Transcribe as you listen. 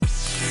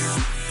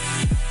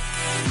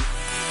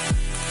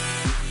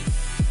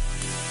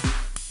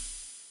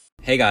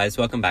Hey guys,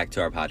 welcome back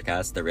to our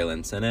podcast, The Real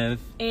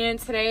Incentive. And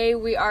today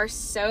we are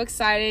so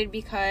excited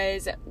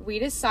because we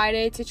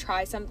decided to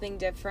try something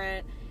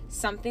different,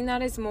 something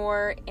that is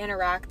more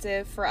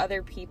interactive for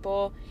other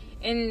people,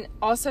 and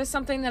also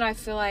something that I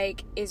feel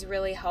like is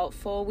really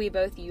helpful. We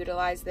both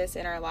utilize this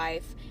in our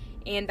life,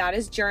 and that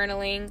is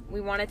journaling. We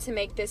wanted to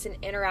make this an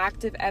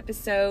interactive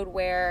episode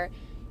where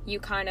you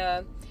kind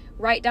of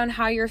write down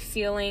how you're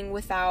feeling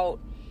without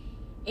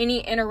any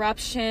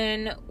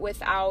interruption,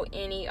 without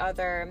any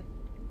other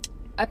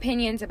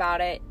opinions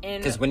about it.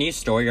 And because when you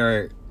store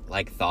your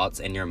thoughts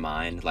in your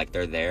mind,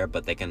 they're there,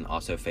 but they can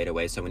also fade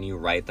away. So when you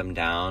write them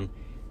down,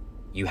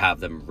 you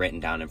have them written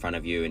down in front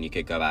of you, and you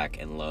could go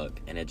back and look,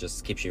 and it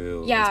just keeps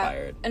you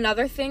inspired.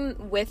 Another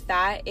thing with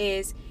that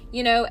is,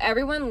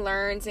 everyone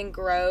learns and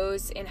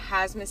grows and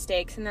has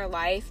mistakes in their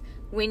life.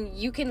 When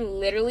you can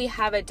literally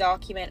have a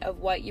document of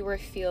what you were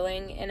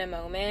feeling in a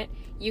moment,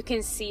 you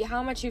can see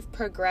how much you've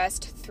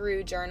progressed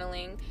through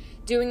journaling.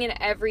 Doing it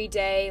every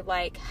day,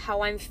 like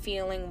how I'm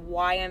feeling,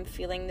 why I'm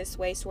feeling this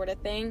way sort of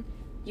thing.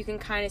 You can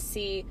kind of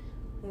see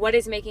what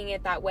is making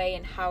it that way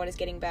and how it is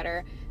getting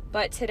better.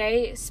 But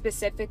today,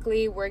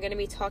 specifically, we're going to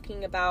be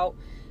talking about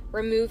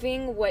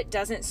removing what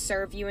doesn't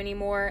serve you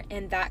anymore.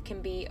 And that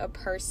can be a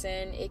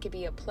person, it could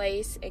be a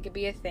place, it could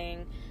be a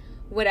thing.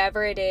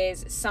 Whatever it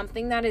is,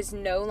 something that is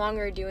no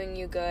longer doing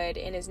you good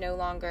and is no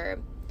longer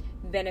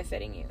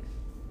benefiting you.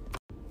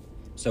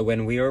 So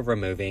when we are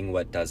removing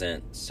what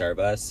doesn't serve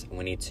us,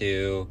 we need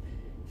to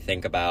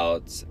think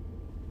about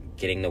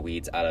getting the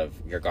weeds out of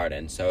your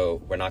garden.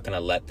 So we're not going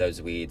to let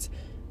those weeds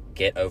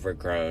get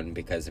overgrown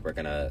because we're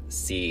going to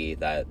see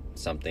that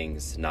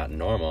something's not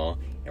normal,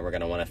 and we're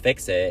going to want to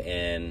fix it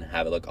and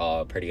have it look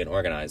all pretty and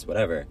organized,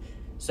 whatever.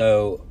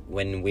 So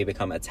when we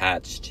become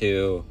attached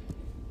to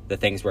the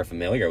things we're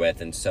familiar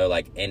with, and so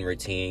in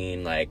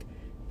routine,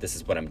 this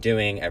is what I'm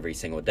doing every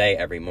single day,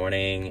 every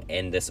morning,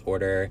 in this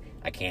order,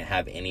 I can't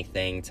have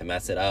anything to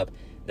mess it up,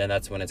 then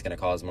that's when it's going to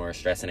cause more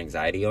stress and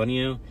anxiety on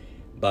you.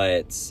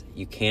 But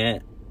you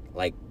can't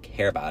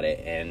care about it,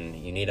 and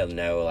you need to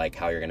know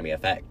how you're going to be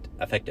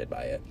affected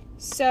by it.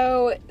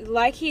 So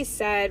like he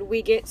said,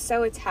 we get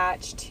so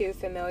attached to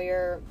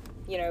familiar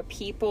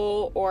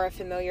people or a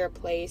familiar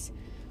place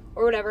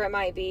or whatever it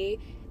might be,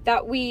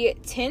 that we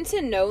tend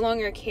to no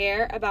longer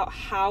care about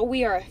how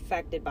we are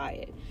affected by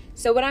it.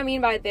 So what I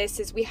mean by this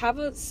is we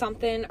have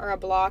something or a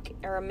block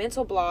or a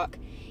mental block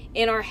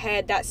in our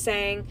head that's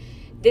saying,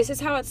 this is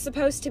how it's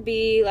supposed to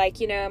be.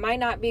 It might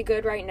not be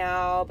good right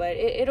now, but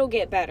it'll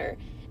get better.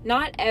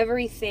 Not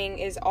everything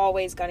is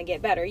always going to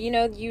get better.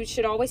 You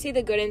should always see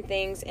the good in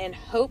things and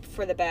hope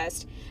for the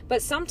best.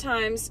 But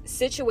sometimes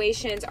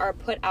situations are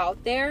put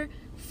out there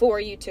for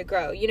you to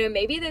grow.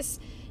 Maybe this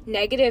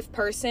negative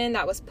person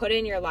that was put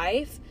in your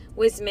life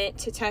was meant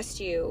to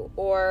test you,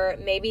 or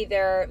maybe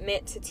they're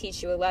meant to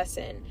teach you a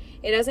lesson.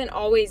 It doesn't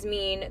always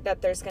mean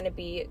that there's going to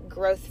be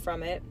growth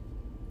from it.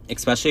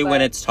 Especially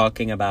when it's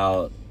talking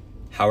about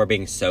how we're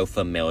being so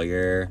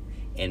familiar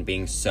and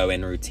being so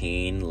in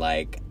routine,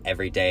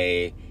 every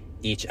day,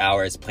 each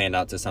hour is planned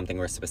out to something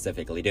we're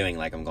specifically doing.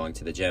 I'm going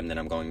to the gym, then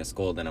I'm going to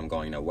school, then I'm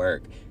going to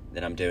work,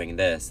 then I'm doing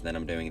this, then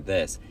I'm doing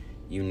this.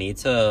 You need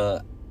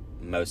to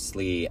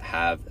mostly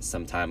have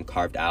some time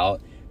carved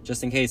out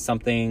just in case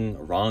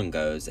something wrong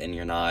goes and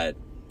you're not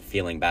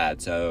feeling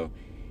bad. So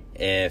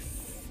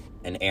if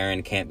an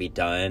errand can't be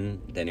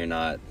done, then you're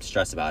not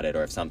stressed about it.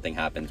 Or if something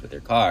happens with your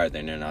car,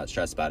 then you're not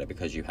stressed about it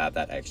because you have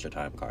that extra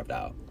time carved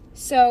out.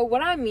 So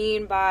what I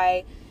mean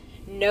by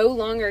no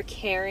longer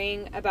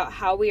caring about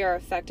how we are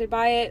affected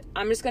by it,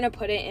 I'm just going to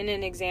put it in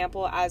an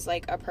example as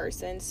a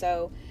person.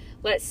 So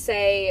let's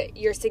say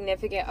your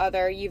significant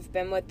other, you've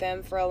been with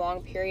them for a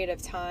long period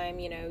of time,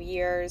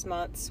 years,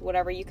 months,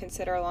 whatever you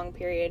consider a long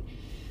period.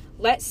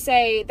 Let's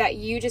say that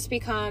you just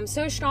become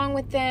so strong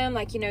with them,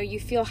 you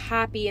feel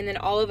happy, and then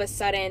all of a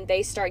sudden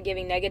they start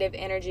giving negative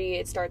energy,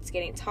 it starts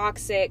getting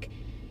toxic.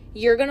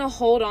 You're going to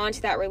hold on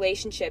to that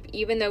relationship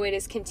even though it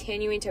is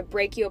continuing to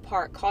break you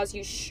apart, cause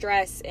you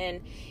stress and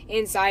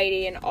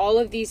anxiety and all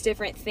of these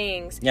different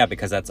things. Yeah,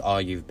 because that's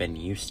all you've been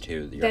used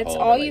to. That's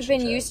all you've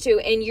been used to,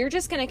 and you're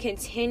just going to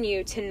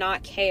continue to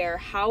not care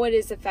how it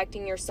is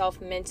affecting yourself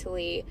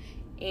mentally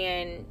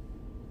and,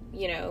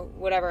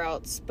 whatever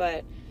else.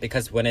 But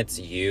because when it's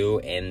you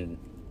in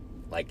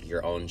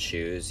your own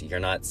shoes, you're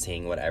not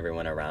seeing what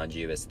everyone around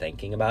you is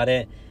thinking about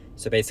it.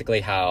 So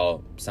basically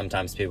how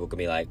sometimes people can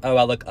be like, oh,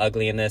 I look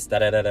ugly in this,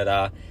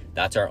 da-da-da-da-da.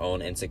 That's our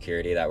own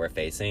insecurity that we're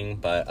facing.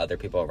 But other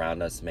people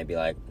around us may be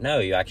like, no,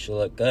 you actually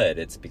look good.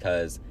 It's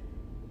because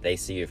they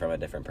see you from a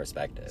different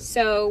perspective.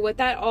 So what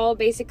that all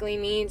basically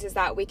means is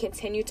that we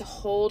continue to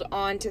hold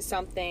on to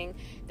something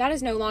that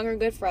is no longer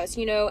good for us.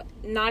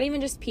 Not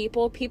even just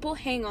people. People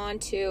hang on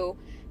to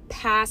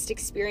past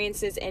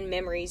experiences and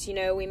memories.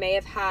 We may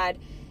have had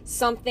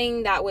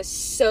something that was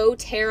so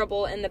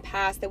terrible in the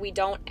past that we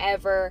don't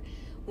ever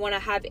want to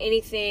have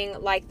anything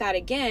like that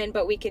again,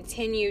 but we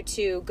continue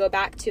to go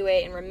back to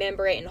it and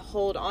remember it and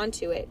hold on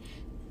to it.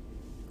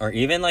 Or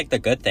even the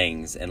good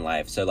things in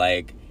life. So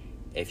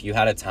if you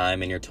had a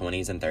time in your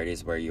 20s and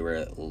 30s where you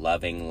were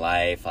loving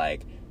life,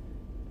 like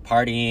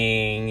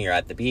partying, you're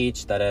at the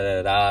beach,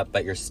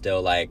 but you're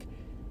still like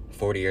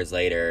 40 years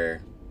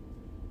later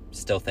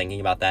still thinking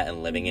about that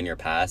and living in your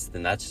past,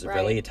 then that's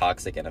really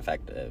toxic and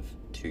effective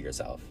to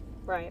yourself.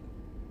 Right.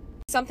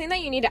 Something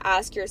that you need to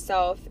ask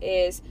yourself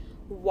is,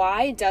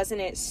 why doesn't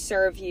it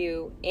serve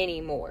you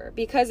anymore?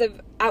 Because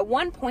at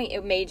one point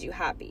it made you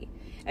happy.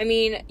 I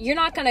mean, you're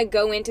not going to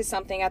go into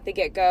something at the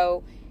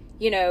get-go,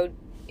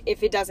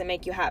 if it doesn't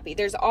make you happy.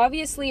 There's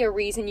obviously a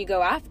reason you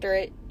go after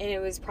it, and it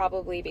was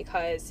probably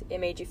because it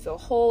made you feel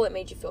whole, it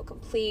made you feel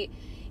complete,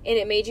 and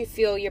it made you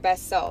feel your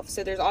best self.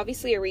 So there's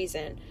obviously a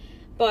reason.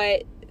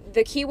 But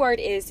the key word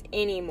is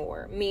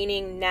anymore,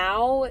 meaning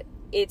now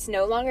it's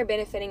no longer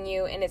benefiting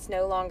you and it's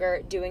no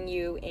longer doing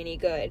you any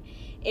good.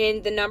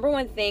 And the number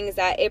one thing is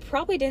that it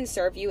probably didn't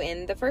serve you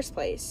in the first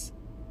place.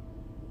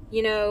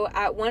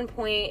 At one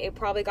point it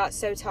probably got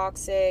so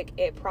toxic,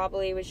 it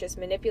probably was just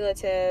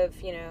manipulative,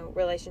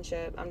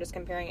 relationship. I'm just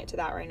comparing it to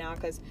that right now,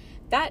 because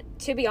that,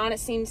 to be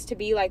honest, seems to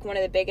be like one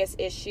of the biggest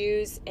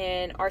issues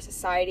in our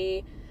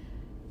society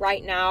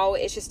right now.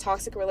 It's just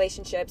toxic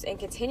relationships and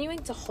continuing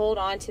to hold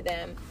on to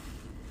them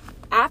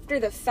after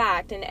the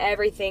fact and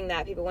everything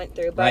that people went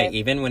through. But right,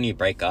 even when you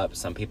break up,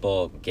 some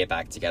people get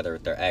back together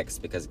with their ex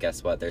because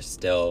guess what? They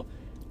still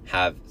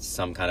have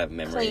some kind of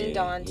memory. Clinged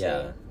on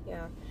to.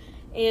 Yeah.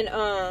 And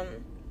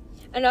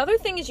another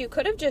thing is, you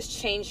could have just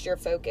changed your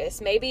focus.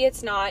 Maybe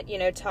it's not,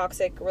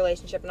 toxic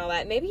relationship and all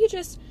that. Maybe you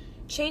just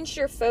changed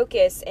your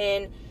focus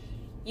and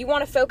you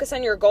want to focus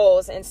on your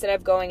goals instead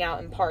of going out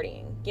and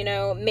partying.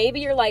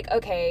 Maybe you're like,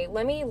 okay,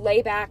 let me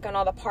lay back on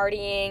all the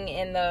partying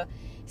and the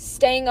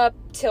staying up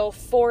till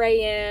 4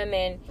 a.m.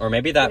 and... Or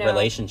maybe that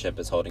relationship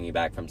is holding you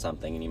back from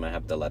something and you might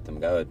have to let them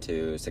go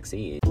to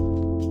succeed.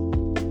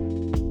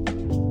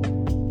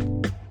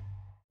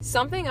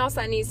 Something else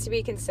that needs to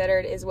be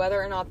considered is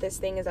whether or not this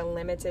thing is a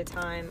limited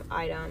time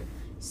item.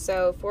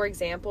 So, for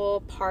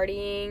example,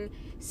 partying,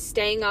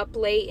 staying up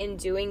late and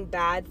doing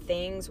bad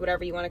things,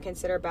 whatever you want to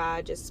consider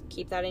bad, just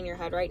keep that in your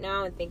head right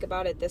now and think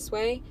about it this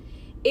way.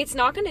 It's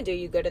not going to do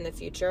you good in the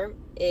future.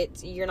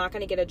 You're not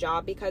going to get a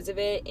job because of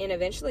it, and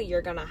eventually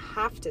you're going to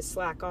have to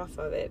slack off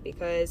of it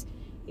because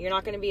you're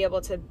not going to be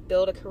able to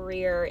build a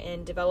career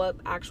and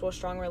develop actual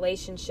strong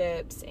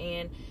relationships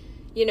and,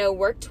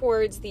 work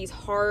towards these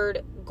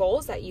hard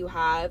goals that you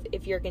have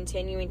if you're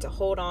continuing to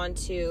hold on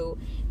to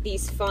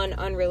these fun,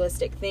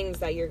 unrealistic things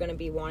that you're going to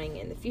be wanting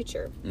in the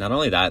future. Not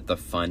only that, the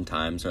fun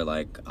times are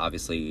like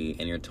obviously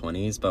in your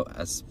 20s, but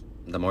as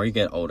the more you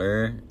get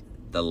older,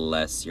 the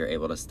less you're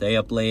able to stay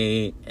up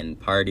late and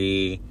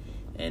party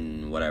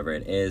and whatever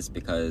it is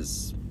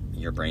because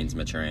your brain's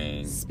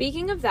maturing.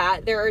 Speaking of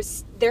that, there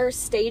are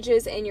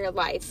stages in your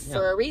life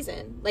for a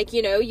reason. Like,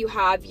 you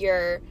have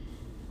your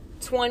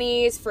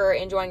 20s for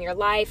enjoying your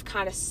life,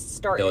 kind of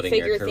starting to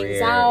figure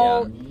things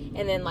out,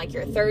 and then like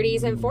your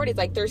 30s and 40s.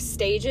 Like, there's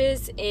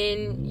stages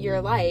in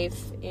your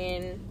life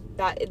and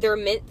that they're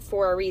meant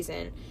for a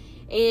reason.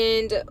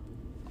 And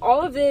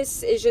all of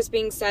this is just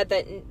being said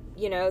that,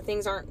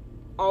 things aren't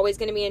always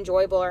going to be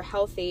enjoyable or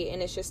healthy,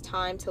 and it's just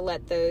time to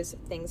let those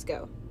things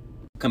go.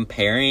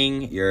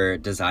 Comparing your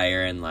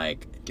desire and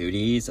like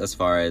duties as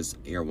far as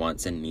your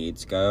wants and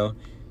needs go.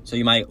 So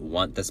you might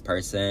want this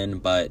person,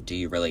 but do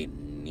you really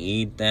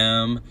need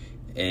them?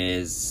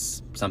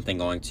 Is something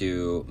going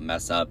to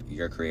mess up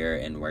your career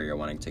and where you're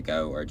wanting to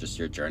go, or just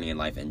your journey in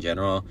life in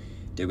general?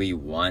 Do we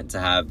want to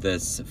have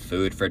this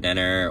food for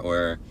dinner,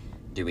 or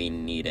do we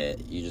need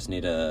it? You just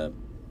need to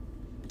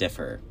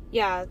differ.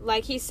 Yeah,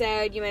 like he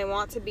said, you may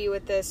want to be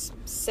with this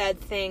said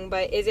thing,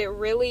 but is it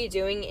really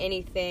doing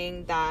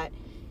anything that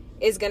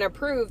is going to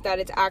prove that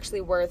it's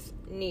actually worth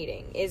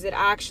needing? Is it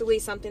actually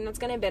something that's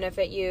going to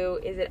benefit you?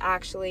 Is it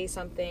actually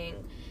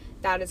something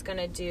that is going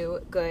to do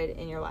good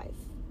in your life?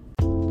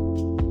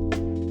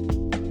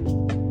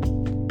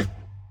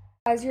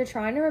 As you're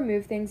trying to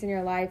remove things in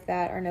your life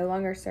that are no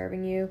longer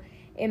serving you,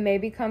 it may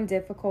become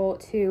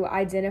difficult to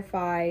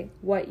identify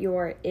what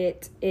your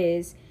it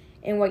is.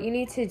 And what you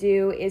need to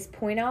do is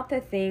point out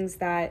the things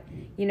that,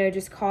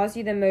 just cause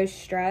you the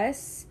most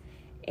stress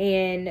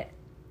and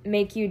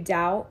make you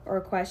doubt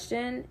or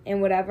question.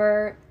 And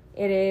whatever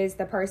it is,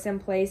 the person,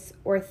 place,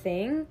 or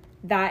thing,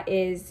 that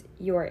is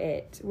your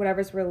it.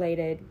 Whatever's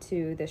related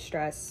to the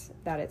stress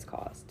that it's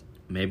caused.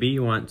 Maybe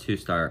you want to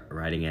start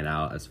writing it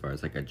out as far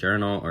as like a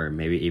journal, or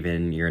maybe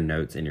even your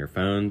notes in your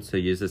phone. So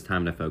use this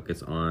time to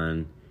focus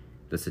on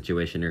the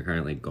situation you're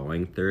currently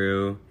going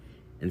through.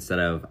 Instead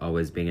of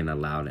always being in a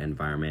loud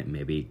environment,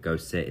 maybe go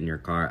sit in your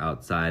car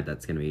outside.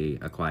 That's going to be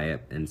a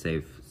quiet and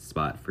safe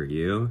spot for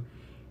you.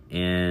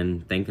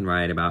 And think and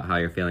write about how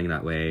you're feeling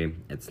that way.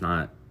 It's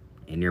not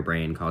in your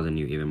brain causing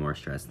you even more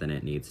stress than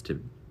it needs to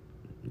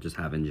just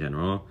have in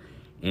general.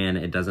 And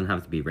it doesn't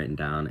have to be written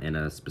down in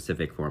a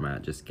specific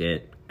format. Just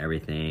get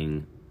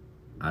everything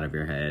out of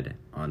your head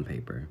on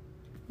paper.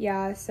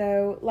 Yeah,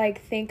 so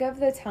think of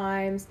the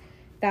times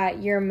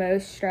that you're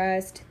most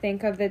stressed.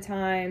 Think of the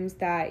times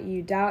that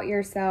you doubt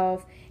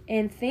yourself,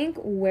 and think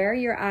where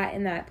you're at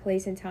in that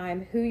place and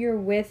time, who you're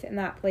with in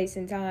that place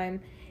and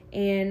time,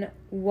 and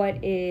what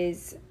are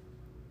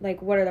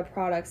the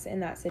products in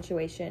that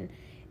situation.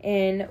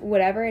 And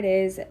whatever it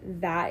is,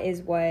 that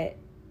is what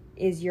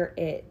is your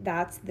it.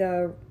 That's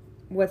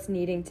what's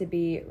needing to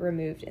be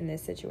removed in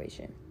this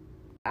situation.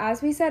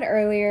 As we said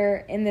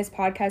earlier in this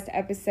podcast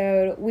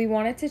episode, we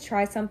wanted to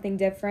try something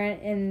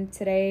different, and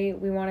today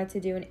we wanted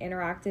to do an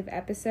interactive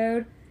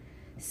episode.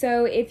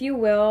 So if you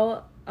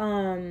will,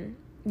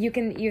 you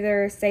can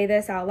either say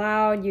this out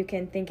loud, you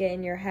can think it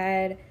in your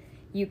head,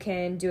 you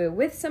can do it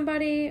with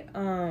somebody,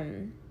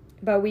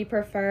 but we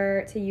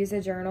prefer to use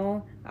a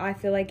journal. I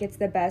feel like it's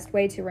the best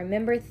way to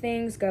remember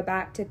things, go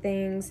back to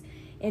things,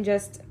 and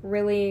just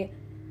really,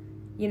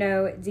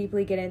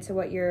 deeply get into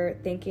what you're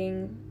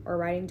thinking or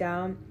writing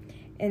down.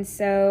 And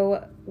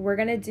so we're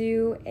going to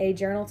do a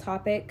journal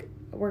topic.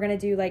 We're going to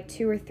do like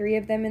 2 or 3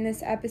 of them in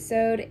this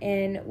episode.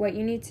 And what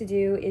you need to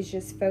do is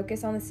just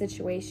focus on the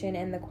situation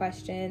and the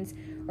questions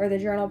or the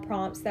journal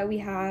prompts that we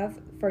have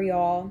for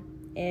y'all.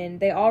 And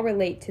they all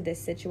relate to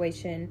this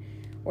situation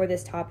or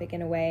this topic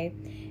in a way.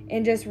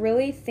 And just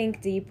really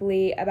think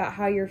deeply about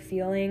how you're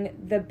feeling.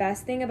 The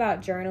best thing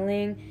about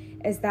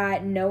journaling is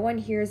that no one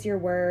hears your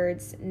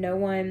words, no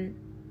one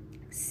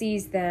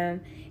sees them,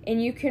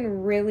 and you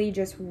can really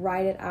just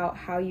write it out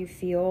how you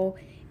feel.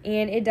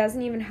 And it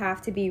doesn't even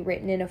have to be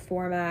written in a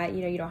format.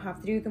 You don't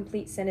have to do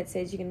complete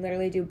sentences. You can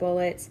literally do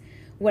bullets,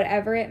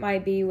 whatever it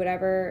might be,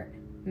 whatever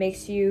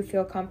makes you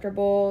feel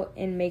comfortable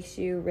and makes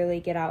you really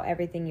get out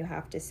everything you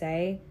have to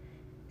say.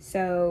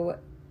 So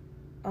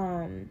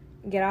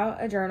get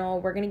out a journal.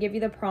 We're going to give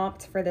you the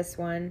prompt for this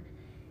one,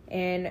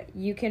 and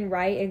you can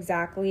write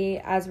exactly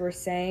as we're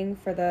saying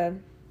for the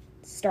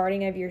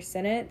starting of your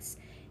sentence,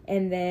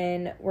 and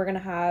then we're going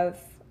to have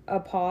a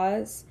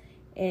pause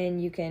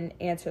and you can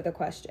answer the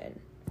question.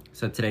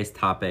 So today's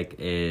topic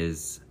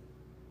is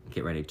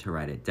get ready to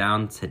write it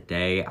down.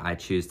 Today I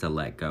choose to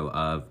let go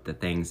of the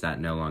things that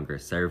no longer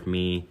serve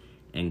me,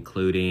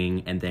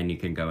 including, and then you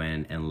can go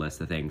in and list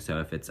the things. So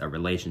if it's a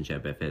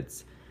relationship, if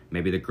it's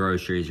maybe the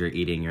groceries you're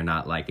eating, you're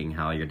not liking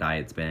how your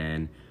diet's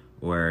been,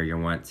 or you're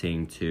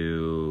wanting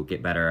to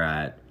get better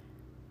at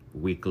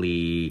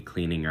weekly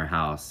cleaning your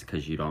house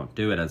because you don't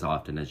do it as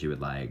often as you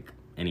would like,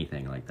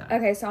 anything like that.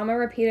 Okay, so I'm going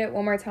to repeat it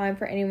one more time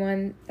for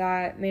anyone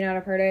that may not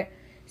have heard it.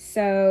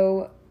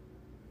 So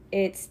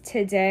it's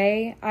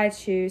today I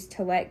choose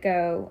to let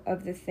go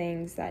of the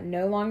things that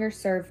no longer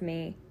serve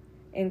me,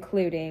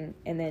 including,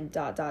 and then ...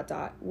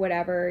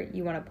 whatever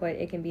you want to put.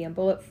 It can be in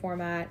bullet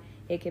format,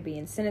 it could be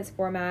in sentence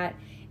format,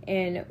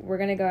 and we're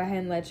going to go ahead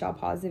and let y'all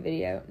pause the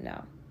video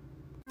now.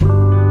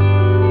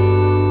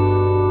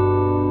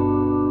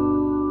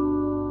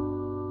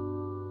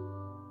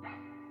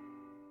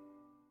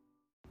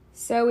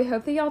 So we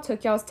hope that y'all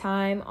took y'all's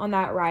time on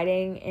that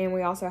writing, and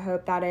we also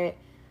hope that it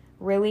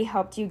really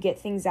helped you get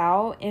things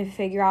out and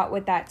figure out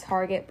what that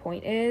target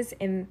point is,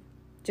 and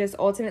just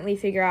ultimately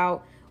figure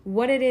out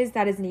what it is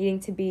that is needing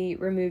to be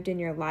removed in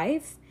your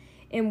life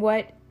and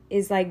what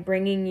is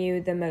bringing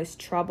you the most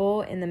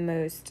trouble and the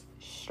most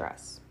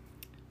stress.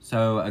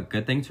 So a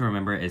good thing to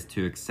remember is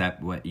to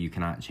accept what you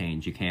cannot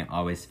change. You can't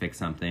always fix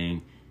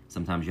something.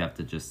 Sometimes you have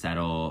to just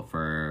settle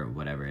for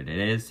whatever it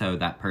is. So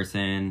that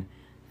person,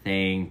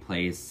 thing,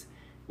 place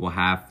will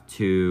have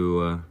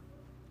to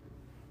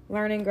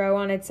learn and grow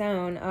on its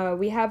own.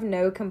 We have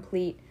no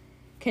complete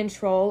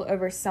control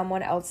over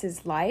someone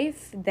else's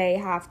life. They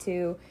have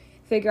to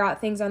figure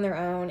out things on their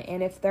own,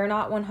 and if they're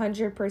not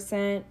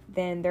 100%,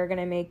 then they're going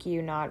to make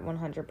you not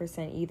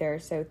 100% either.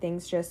 So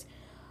things just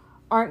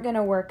aren't going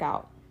to work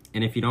out.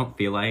 And if you don't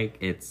feel like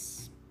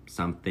it's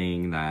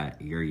something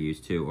that you're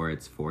used to or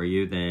it's for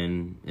you,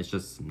 then it's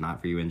just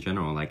not for you in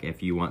general. Like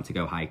if you want to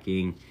go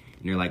hiking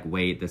and you're like,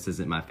 wait, this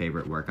isn't my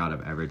favorite workout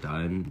I've ever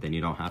done, then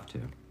you don't have to.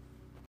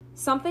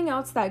 Something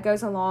else that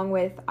goes along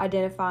with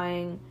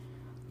identifying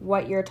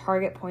what your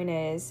target point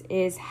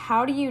is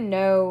how do you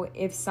know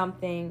if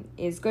something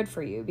is good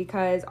for you?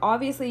 Because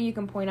obviously you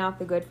can point out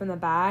the good from the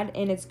bad,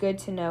 and it's good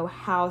to know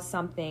how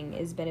something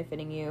is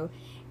benefiting you.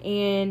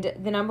 And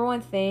the number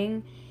one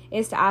thing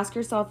is to ask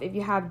yourself if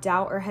you have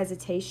doubt or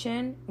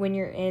hesitation when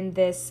you're in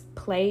this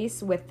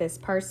place with this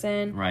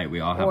person. Right, we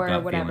all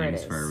have gut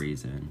feelings for a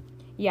reason.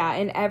 Yeah,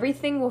 and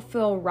everything will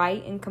feel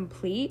right and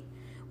complete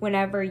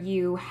whenever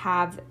you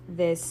have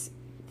this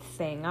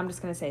thing. I'm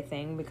just going to say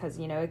thing because,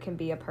 it can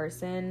be a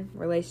person,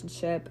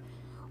 relationship,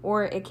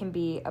 or it can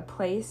be a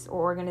place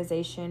or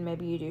organization.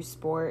 Maybe you do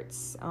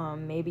sports.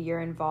 Maybe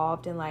you're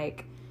involved in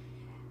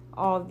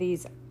all of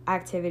these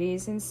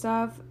activities and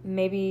stuff.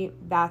 Maybe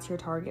that's your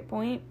target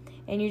point.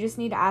 And you just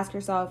need to ask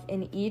yourself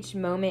in each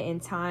moment in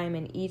time,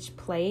 in each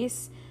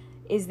place,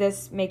 is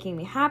this making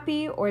me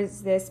happy or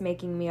is this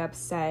making me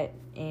upset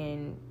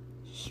and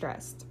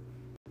stressed?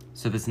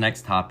 So this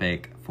next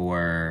topic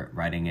for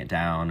writing it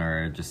down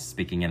or just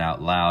speaking it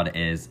out loud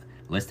is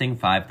listing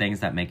 5 things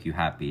that make you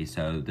happy.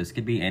 So this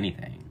could be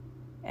anything.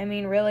 I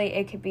mean, really,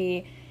 it could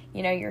be,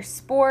 your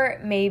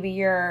sport. Maybe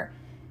you're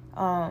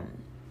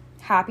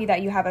happy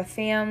that you have a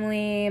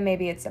family,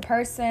 maybe it's a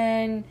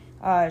person,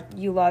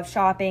 you love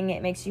shopping,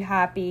 it makes you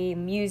happy,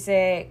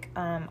 music,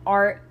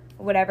 art,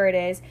 whatever it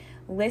is,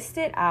 list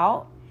it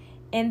out.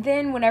 And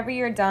then whenever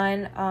you're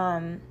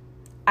done,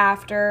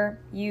 after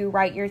you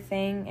write your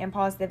thing and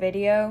pause the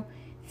video,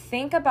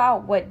 think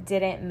about what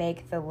didn't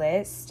make the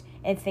list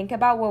and think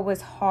about what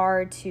was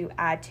hard to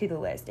add to the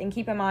list. And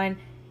keep in mind,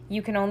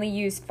 you can only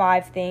use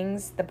 5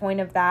 things. The point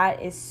of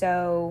that is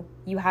so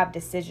you have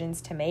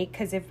decisions to make.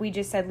 Because if we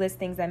just said list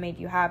things that made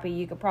you happy,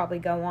 you could probably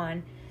go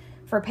on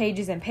for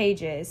pages and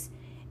pages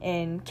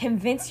and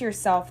convince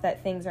yourself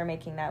that things are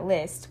making that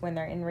list when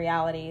they're in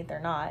reality, they're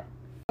not.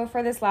 So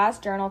for this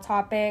last journal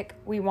topic,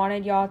 we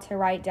wanted y'all to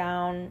write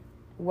down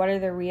what are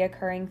the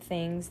reoccurring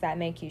things that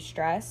make you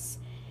stress.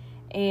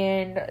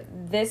 And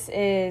this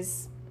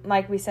is,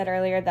 like we said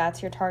earlier,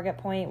 that's your target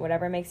point.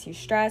 Whatever makes you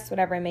stress,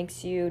 whatever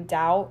makes you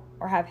doubt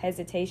or have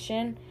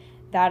hesitation,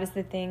 that is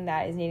the thing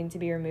that is needing to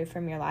be removed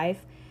from your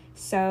life.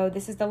 So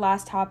this is the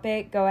last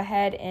topic. Go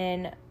ahead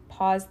and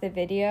pause the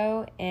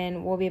video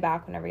and we'll be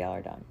back whenever y'all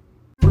are done.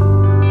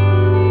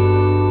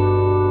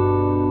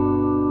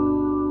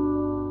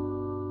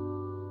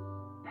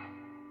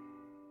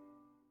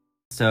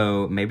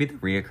 So maybe the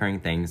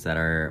reoccurring things that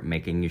are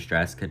making you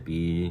stress could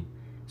be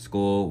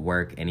school,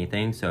 work,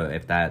 anything. So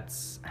if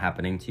that's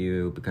happening to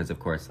you, because of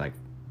course, like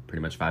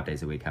pretty much 5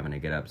 days a week having to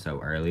get up so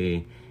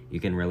early, you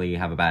can really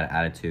have a bad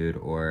attitude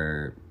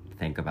or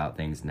think about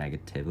things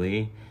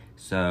negatively.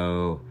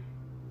 So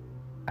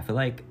I feel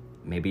like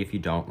maybe if you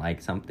don't like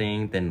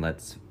something, then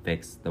let's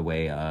fix the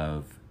way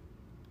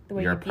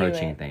you're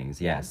approaching things.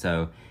 Yeah.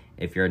 So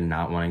if you're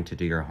not wanting to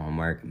do your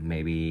homework,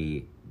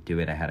 maybe do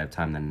it ahead of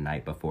time the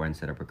night before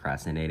instead of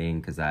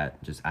procrastinating, because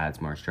that just adds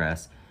more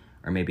stress.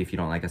 Or maybe if you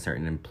don't like a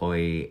certain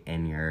employee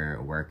in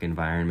your work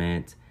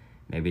environment,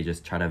 maybe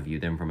just try to view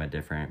them from a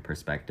different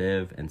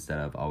perspective instead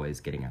of always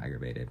getting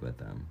aggravated with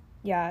them.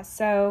 Yeah,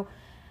 so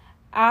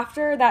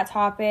after that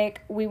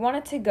topic, we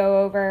wanted to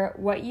go over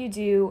what you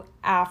do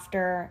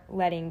after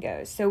letting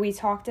go. So we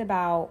talked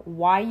about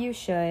why you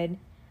should,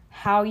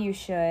 how you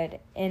should,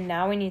 and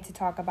now we need to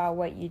talk about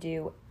what you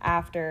do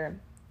after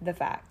the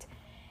fact.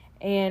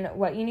 And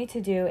what you need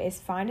to do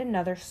is find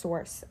another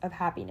source of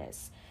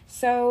happiness.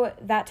 So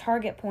that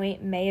target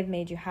point may have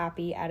made you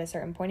happy at a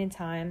certain point in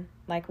time.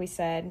 Like we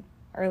said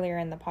earlier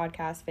in the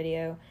podcast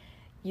video,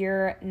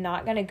 you're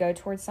not going to go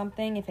towards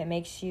something if it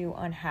makes you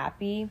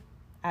unhappy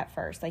at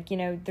first. Like,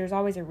 there's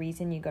always a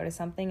reason you go to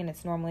something, and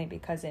it's normally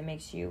because it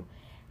makes you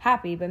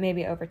happy, but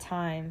maybe over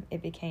time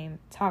it became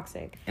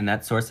toxic. And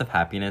that source of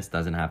happiness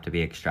doesn't have to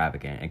be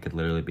extravagant. It could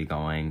literally be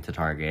going to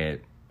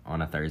Target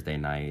on a Thursday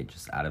night,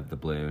 just out of the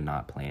blue,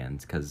 not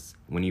planned. Because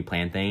when you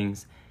plan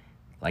things,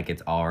 like,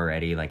 it's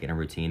already like in a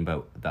routine,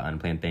 but the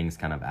unplanned things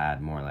kind of add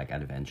more like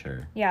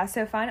adventure. Yeah,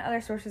 so find other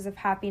sources of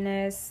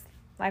happiness,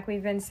 like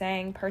we've been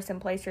saying, person,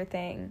 place, or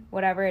thing,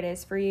 whatever it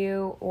is for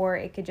you. Or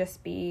it could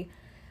just be,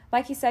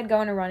 like you said,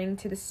 going and running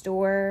to the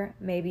store.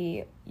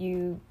 Maybe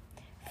you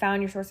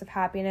found your source of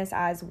happiness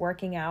as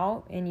working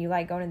out, and you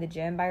like going to the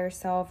gym by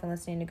yourself and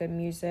listening to good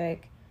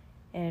music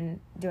and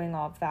doing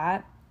all of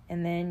that.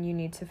 And then you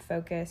need to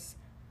focus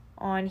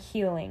on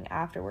healing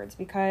afterwards,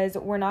 because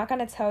we're not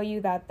going to tell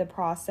you that the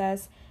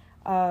process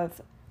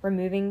of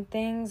removing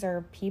things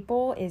or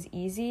people is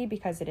easy,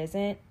 because it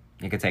isn't.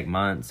 It could take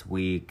months,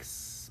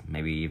 weeks,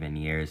 maybe even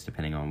years,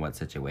 depending on what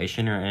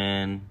situation you're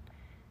in.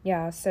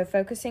 Yeah, so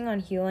focusing on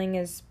healing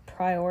is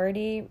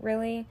priority,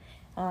 really.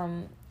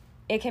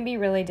 It can be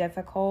really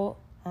difficult.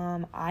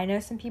 I know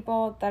some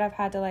people that have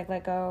had to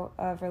let go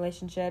of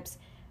relationships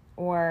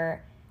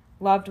or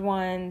loved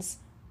ones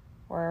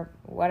or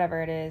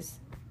whatever it is,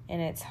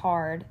 and it's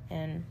hard.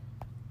 And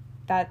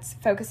that's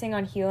focusing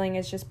on healing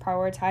is just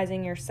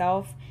prioritizing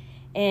yourself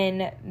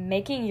and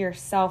making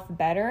yourself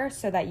better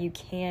so that you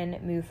can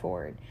move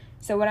forward.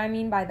 So what I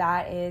mean by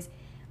that is,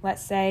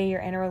 let's say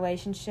you're in a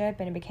relationship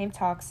and it became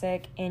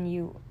toxic, and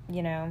you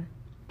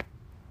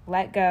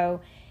let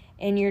go,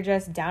 and you're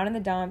just down in the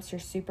dumps, you're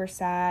super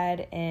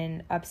sad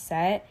and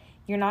upset.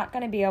 You're not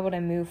going to be able to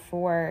move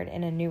forward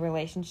in a new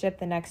relationship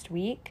the next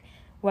week.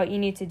 What you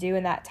need to do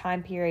in that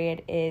time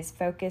period is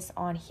focus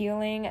on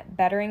healing,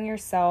 bettering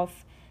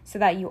yourself so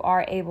that you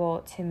are able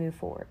to move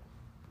forward.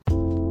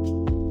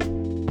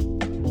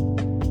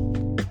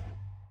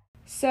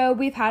 So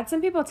we've had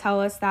some people tell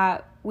us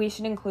that we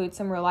should include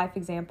some real life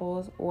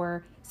examples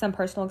or some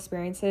personal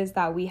experiences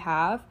that we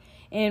have.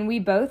 And we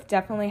both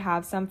definitely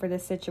have some for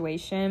this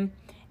situation.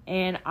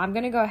 And I'm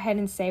going to go ahead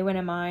and say one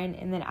of mine,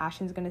 and then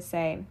Ashton's going to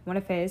say one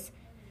of his.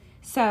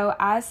 So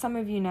as some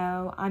of you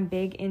know, I'm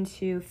big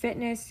into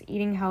fitness,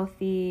 eating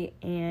healthy,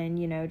 and,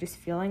 just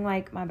feeling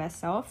like my best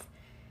self.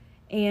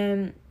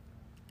 And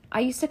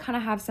I used to kind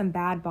of have some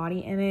bad body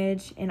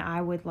image, and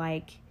I would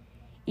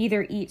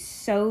either eat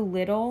so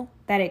little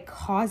that it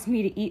caused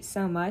me to eat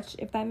so much,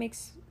 if that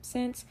makes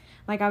sense.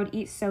 I would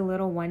eat so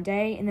little one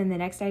day, and then the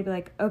next day I'd be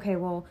like, okay,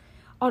 well,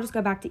 I'll just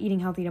go back to eating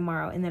healthy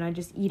tomorrow. And then I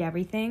just eat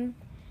everything.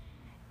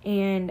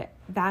 And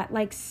that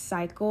like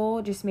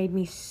cycle just made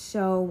me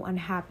so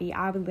unhappy.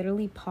 I would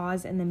literally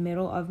pause in the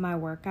middle of my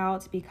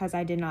workouts because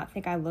I did not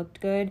think I looked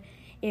good.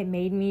 It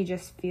made me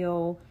just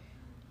feel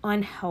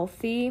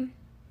unhealthy.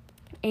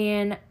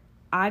 And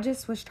I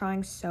just was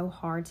trying so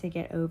hard to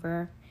get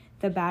over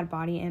the bad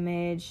body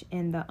image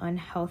and the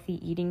unhealthy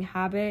eating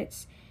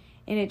habits.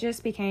 And it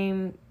just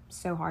became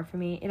so hard for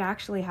me. It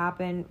actually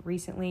happened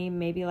recently,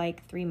 maybe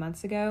like 3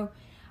 months ago.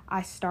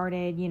 I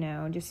started,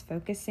 just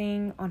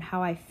focusing on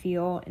how I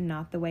feel and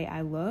not the way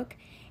I look.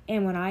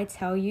 And when I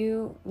tell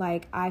you,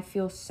 like, I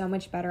feel so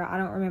much better. I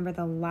don't remember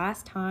the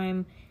last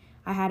time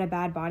I had a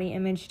bad body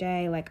image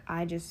day. Like,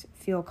 I just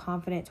feel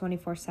confident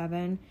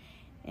 24/7.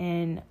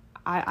 And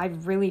I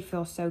really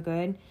feel so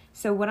good.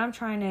 So what I'm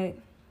trying to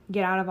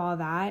get out of all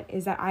that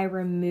is that I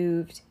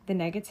removed the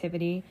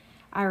negativity.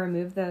 I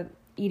removed the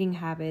eating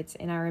habits,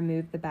 and I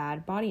removed the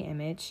bad body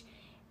image.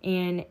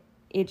 And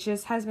it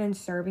just has been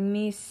serving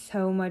me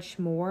so much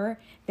more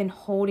than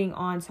holding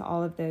on to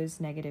all of those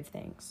negative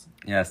things.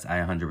 Yes, I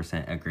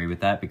 100% agree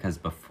with that, because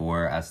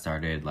before I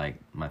started like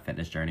my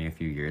fitness journey a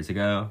few years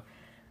ago,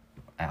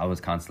 I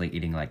was constantly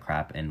eating like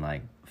crap and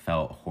like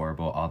felt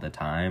horrible all the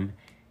time.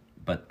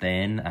 But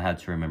then I had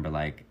to remember,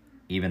 like,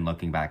 even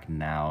looking back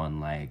now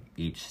and like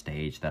each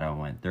stage that I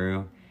went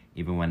through,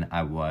 even when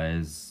I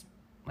was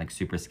like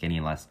super skinny,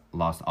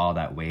 lost all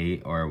that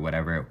weight or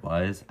whatever it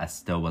was, I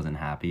still wasn't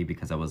happy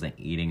because I wasn't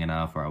eating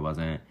enough, or I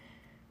wasn't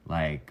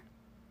like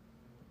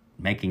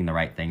making the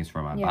right things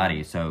for my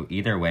body. So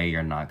either way,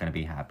 you're not going to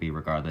be happy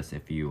regardless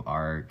if you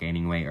are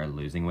gaining weight or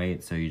losing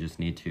weight. So you just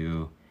need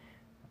to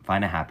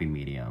find a happy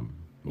medium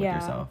with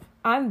yourself.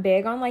 I'm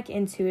big on like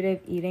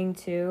intuitive eating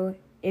too.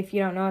 If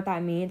you don't know what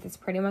that means, it's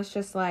pretty much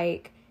just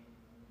like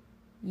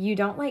you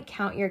don't like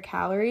count your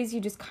calories, you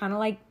just kind of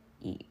like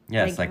eat.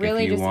 Yes, like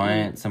really if you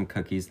want some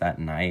cookies that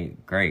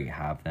night, great,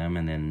 have them,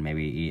 and then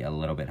maybe eat a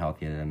little bit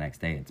healthier the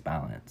next day. It's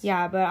balanced.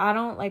 Yeah, but I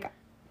don't like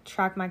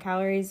track my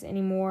calories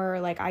anymore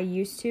like I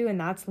used to, and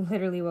that's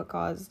literally what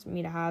caused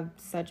me to have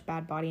such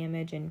bad body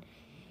image and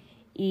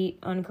eat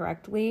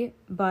incorrectly.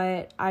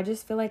 But I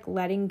just feel like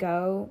letting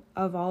go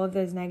of all of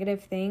those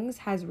negative things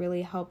has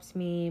really helped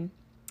me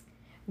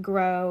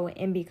grow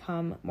and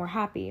become more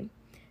happy.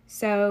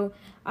 So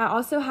I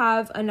also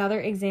have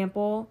another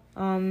example.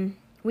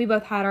 We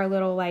both had our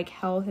little like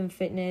health and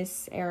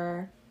fitness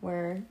era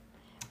where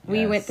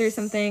we went through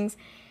some things,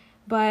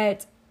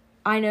 but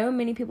I know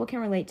many people can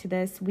relate to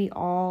this. We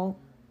all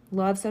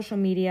love social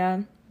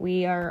media.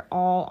 We are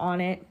all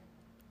on it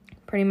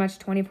pretty much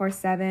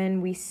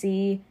 24/7. We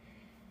see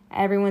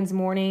everyone's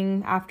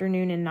morning,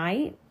 afternoon, and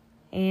night,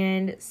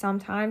 and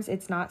sometimes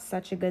it's not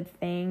such a good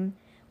thing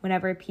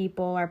whenever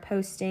people are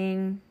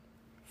posting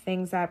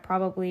things that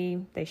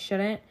probably they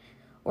shouldn't,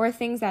 or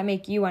things that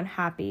make you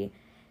unhappy.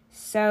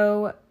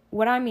 So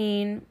what I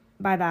mean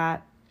by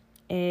that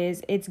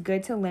is it's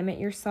good to limit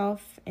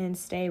yourself and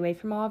stay away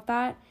from all of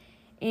that.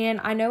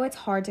 And I know it's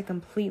hard to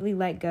completely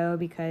let go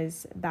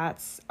because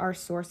that's our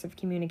source of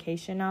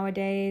communication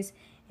nowadays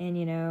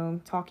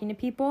and, talking to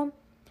people.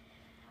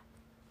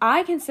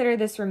 I consider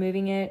this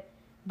removing it,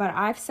 but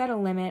I've set a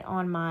limit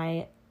on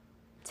my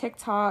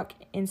TikTok,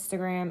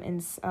 Instagram, and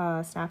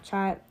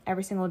Snapchat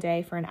every single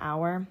day for an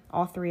hour,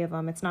 all three of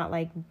them. It's not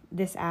like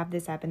this app,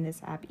 and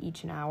this app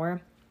each an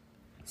hour.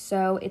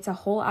 So it's a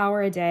whole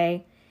hour a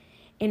day,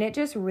 and it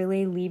just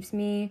really leaves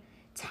me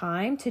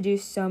time to do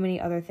so many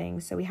other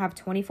things. So we have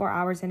 24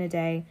 hours in a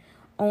day.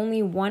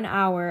 Only 1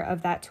 hour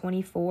of that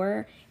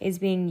 24 is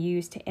being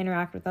used to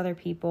interact with other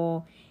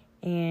people,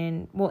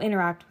 and we'll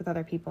interact with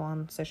other people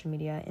on social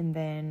media and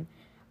then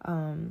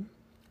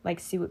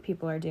see what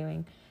people are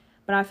doing.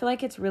 But I feel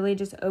like it's really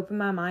just opened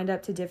my mind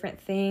up to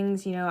different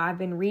things. I've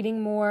been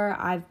reading more.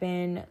 I've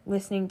been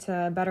listening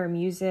to better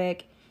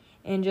music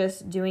and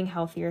just doing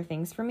healthier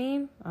things for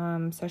me.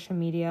 Social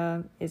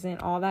media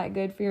isn't all that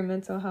good for your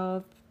mental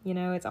health.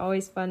 It's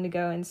always fun to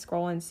go and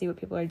scroll and see what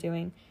people are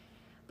doing.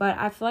 But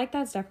I feel like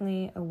that's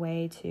definitely a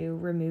way to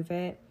remove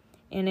it.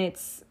 And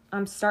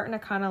I'm starting to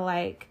kind of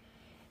like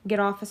get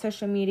off of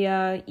social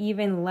media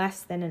even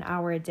less than an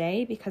hour a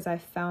day because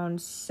I've found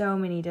so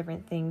many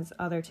different things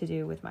other to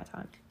do with my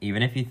time.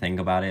 Even if you think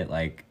about it,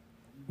 like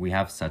we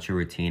have such a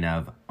routine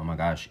of, oh my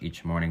gosh,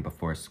 each morning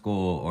before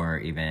school, or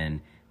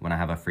even when I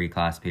have a free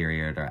class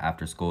period or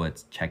after school,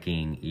 it's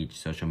checking each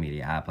social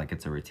media app. Like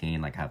it's a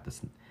routine, like have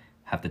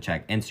to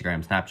check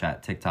Instagram,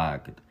 Snapchat,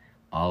 TikTok,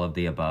 all of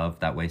the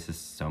above. That wastes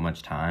so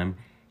much time.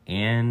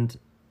 And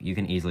you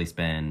can easily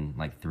spend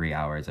like 3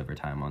 hours of your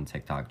time on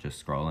TikTok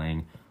just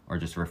scrolling or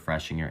just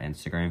refreshing your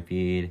Instagram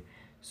feed.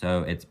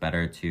 So it's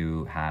better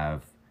to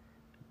have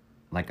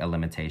like a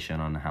limitation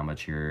on how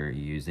much you're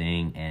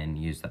using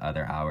and use the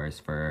other hours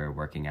for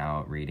working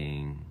out,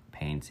 reading,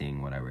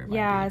 painting, whatever it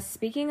might be.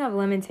 Speaking of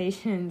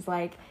limitations,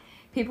 like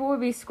people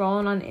would be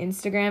scrolling on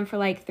Instagram for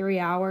like 3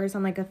 hours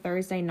on like a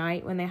Thursday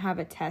night when they have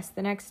a test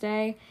the next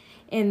day,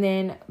 and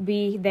then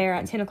be there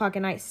at 10 o'clock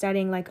at night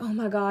studying like, oh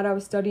my God, I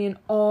was studying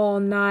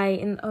all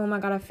night, and oh my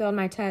God, I failed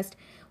my test.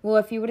 Well,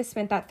 if you would have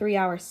spent that 3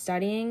 hours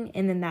studying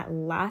and then that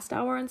last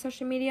hour on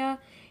social media,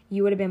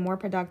 you would have been more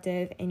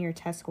productive and your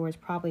test scores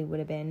probably would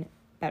have been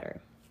better.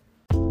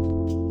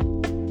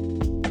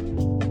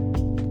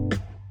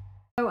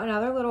 So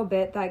another little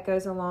bit that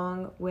goes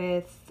along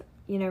with,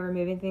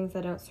 removing things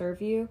that don't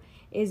serve you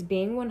is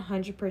being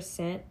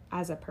 100%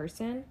 as a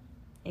person,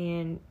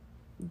 and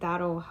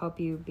that'll help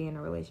you be in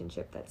a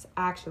relationship that's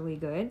actually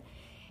good.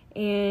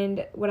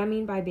 And what I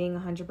mean by being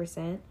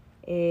 100%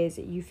 is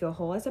you feel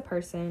whole as a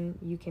person,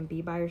 you can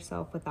be by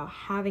yourself without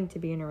having to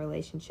be in a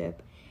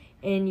relationship,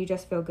 and you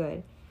just feel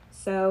good.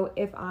 So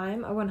if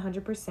I'm a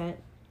 100%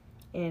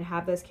 and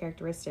have those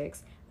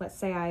characteristics, let's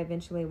say I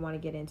eventually want to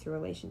get into a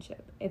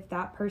relationship. If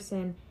that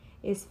person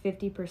is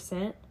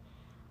 50%,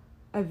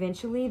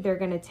 eventually they're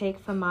going to take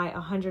from my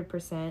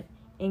 100%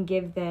 and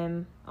give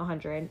them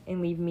 100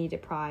 and leave me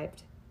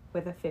deprived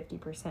with a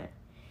 50%.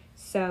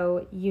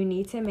 So you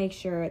need to make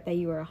sure that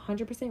you are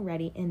 100%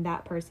 ready and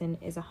that person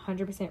is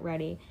 100%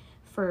 ready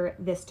for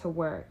this to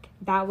work.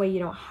 That way you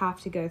don't have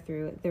to go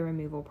through the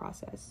removal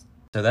process.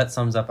 So that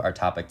sums up our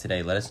topic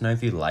today. Let us know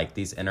if you like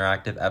these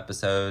interactive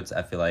episodes.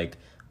 I feel like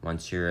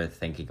once you're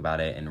thinking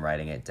about it and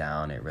writing it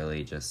down, it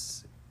really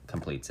just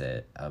completes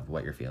it of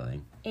what you're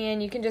feeling.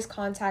 And you can just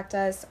contact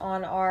us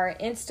on our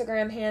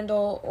Instagram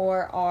handle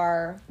or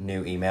our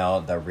new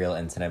email,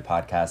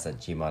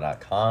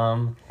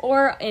 therealincidentpodcast@gmail.com,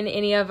 or in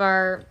any of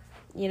our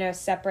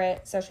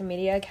separate social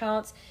media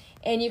accounts.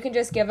 And you can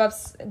just give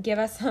us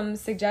some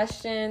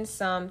suggestions,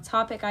 some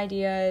topic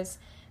ideas,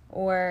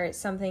 or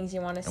some things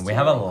you want us to incorporate.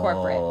 And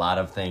we have a lot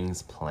of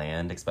things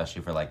planned,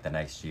 especially for the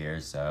next year.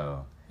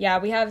 So yeah,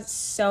 we have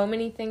so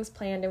many things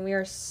planned and we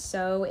are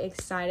so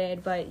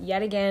excited. But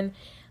yet again,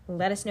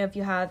 let us know if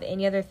you have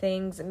any other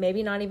things,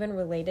 maybe not even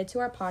related to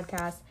our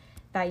podcast,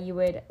 that you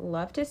would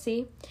love to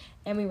see.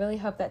 And we really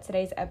hope that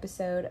today's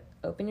episode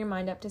opened your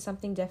mind up to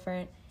something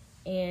different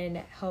and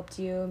helped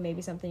you,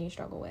 maybe something you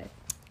struggle with.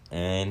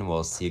 And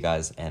we'll see you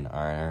guys in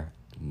our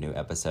new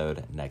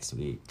episode next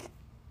week.